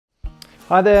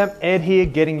Hi there, Ed here,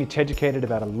 getting you educated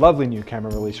about a lovely new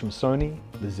camera release from Sony,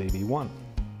 the ZV-1.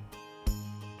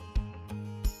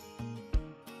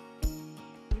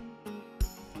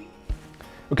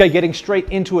 Okay, getting straight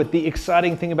into it, the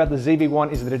exciting thing about the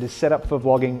ZV-1 is that it is set up for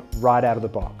vlogging right out of the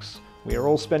box. We are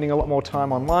all spending a lot more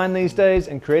time online these days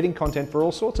and creating content for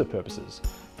all sorts of purposes,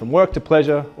 from work to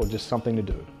pleasure or just something to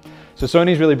do. So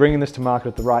Sony's really bringing this to market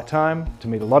at the right time to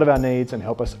meet a lot of our needs and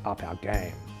help us up our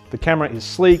game. The camera is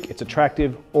sleek, it's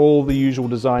attractive, all the usual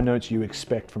design notes you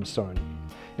expect from Sony.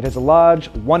 It has a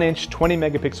large 1-inch 20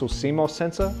 megapixel CMOS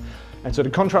sensor, and so to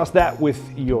contrast that with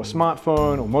your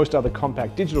smartphone or most other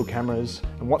compact digital cameras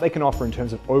and what they can offer in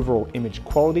terms of overall image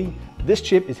quality, this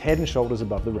chip is head and shoulders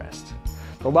above the rest.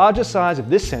 The larger size of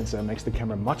this sensor makes the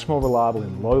camera much more reliable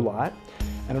in low light,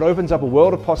 and it opens up a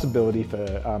world of possibility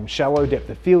for shallow depth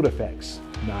of field effects,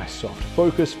 nice soft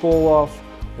focus fall off,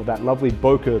 or that lovely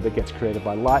bokeh that gets created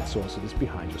by light sources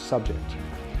behind your subject.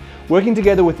 Working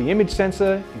together with the image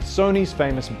sensor is Sony's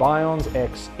famous Bions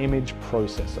X image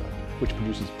processor, which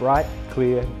produces bright,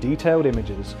 clear, detailed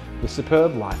images with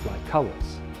superb lifelike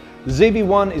colors. The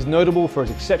ZV-1 is notable for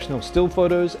its exceptional still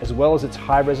photos as well as its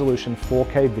high-resolution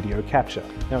 4K video capture.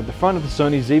 Now at the front of the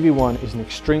Sony ZV-1 is an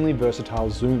extremely versatile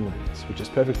zoom lens, which is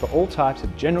perfect for all types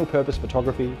of general-purpose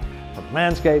photography, from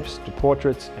landscapes to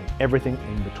portraits and everything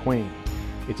in between.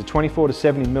 It's a 24 to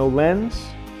 70mm lens,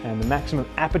 and the maximum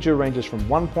aperture ranges from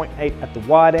 1.8 at the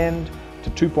wide end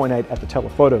to 2.8 at the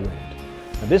telephoto end.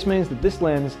 Now this means that this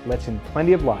lens lets in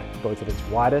plenty of light, both at its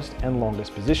widest and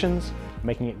longest positions,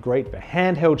 making it great for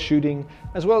handheld shooting,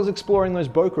 as well as exploring those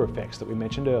bokeh effects that we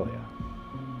mentioned earlier.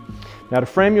 Now to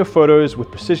frame your photos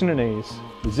with precision and ease,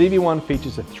 the ZV-1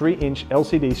 features a 3-inch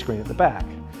LCD screen at the back,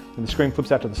 and the screen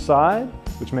flips out to the side,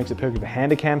 which makes it perfect for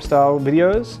Handycam style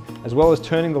videos, as well as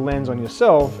turning the lens on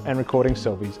yourself and recording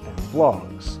selfies and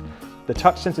vlogs. The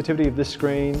touch sensitivity of this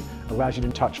screen allows you to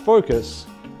touch focus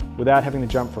without having to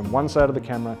jump from one side of the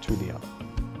camera to the other.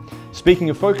 Speaking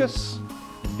of focus,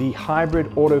 the hybrid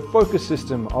autofocus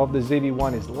system of the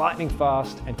ZV-1 is lightning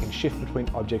fast and can shift between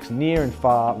objects near and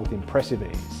far with impressive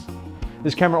ease.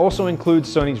 This camera also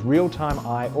includes Sony's real-time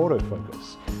eye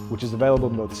autofocus, which is available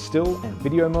in both still and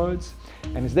video modes,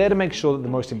 and is there to make sure that the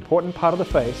most important part of the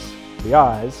face, the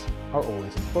eyes, are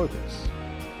always in focus.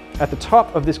 At the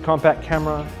top of this compact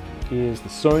camera is the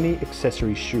Sony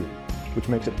accessory chute, which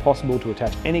makes it possible to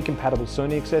attach any compatible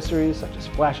Sony accessories such as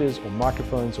flashes or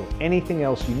microphones or anything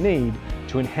else you need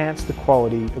to enhance the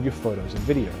quality of your photos and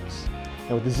videos.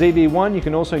 Now with the ZV-1 you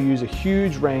can also use a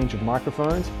huge range of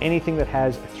microphones. Anything that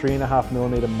has a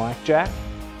 3.5mm mic jack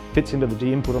fits into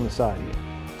the input on the side here.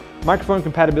 Microphone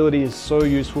compatibility is so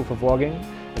useful for vlogging,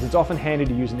 as it's often handy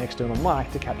to use an external mic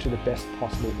to capture the best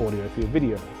possible audio for your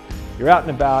video. You're out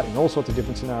and about in all sorts of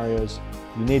different scenarios,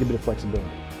 you need a bit of flexibility.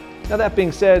 Now that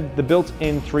being said, the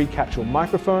built-in 3-capsule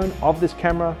microphone of this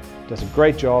camera does a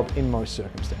great job in most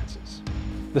circumstances.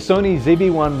 The Sony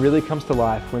ZV-1 really comes to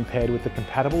life when paired with the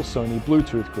compatible Sony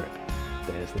Bluetooth grip.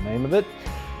 There's the name of it.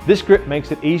 This grip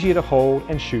makes it easier to hold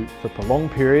and shoot for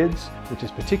prolonged periods, which is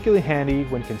particularly handy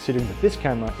when considering that this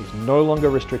camera is no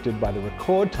longer restricted by the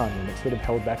record time limits that have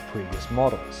held back previous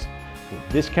models. With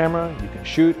this camera, you can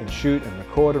shoot and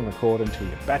record until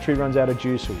your battery runs out of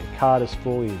juice or your card is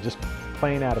full, you're just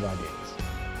plain out of ideas.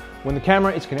 When the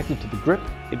camera is connected to the grip,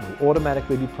 it will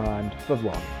automatically be primed for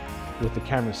vlogging. With the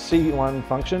camera's C1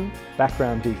 function,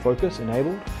 background defocus,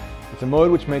 enabled, it's a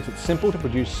mode which makes it simple to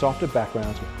produce softer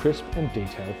backgrounds with crisp and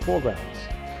detailed foregrounds.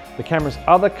 The camera's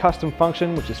other custom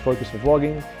function, which is focus for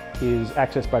vlogging, is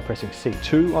accessed by pressing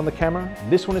C2 on the camera.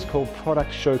 This one is called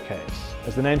Product Showcase.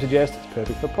 As the name suggests, it's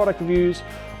perfect for product reviews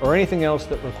or anything else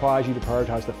that requires you to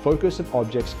prioritize the focus of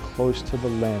objects close to the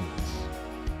lens.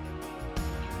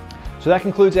 So that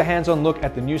concludes our hands-on look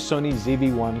at the new Sony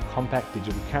ZV-1 compact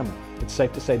digital camera. It's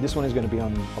safe to say this one is going to be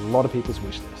on a lot of people's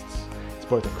wish lists. It's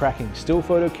both a cracking still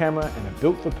photo camera and a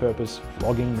built-for-purpose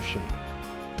vlogging machine.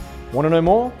 Want to know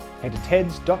more? Head to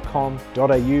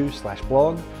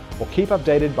teds.com.au/blog or keep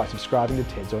updated by subscribing to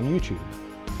TEDS on YouTube.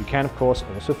 You can of course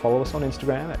also follow us on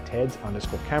Instagram at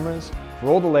teds_cameras for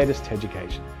all the latest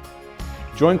TEDucation.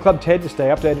 Join Club TED to stay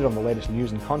updated on the latest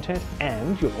news and content,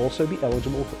 and you'll also be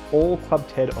eligible for all Club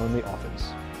TED only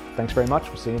offers. Thanks very much,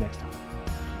 we'll see you next time.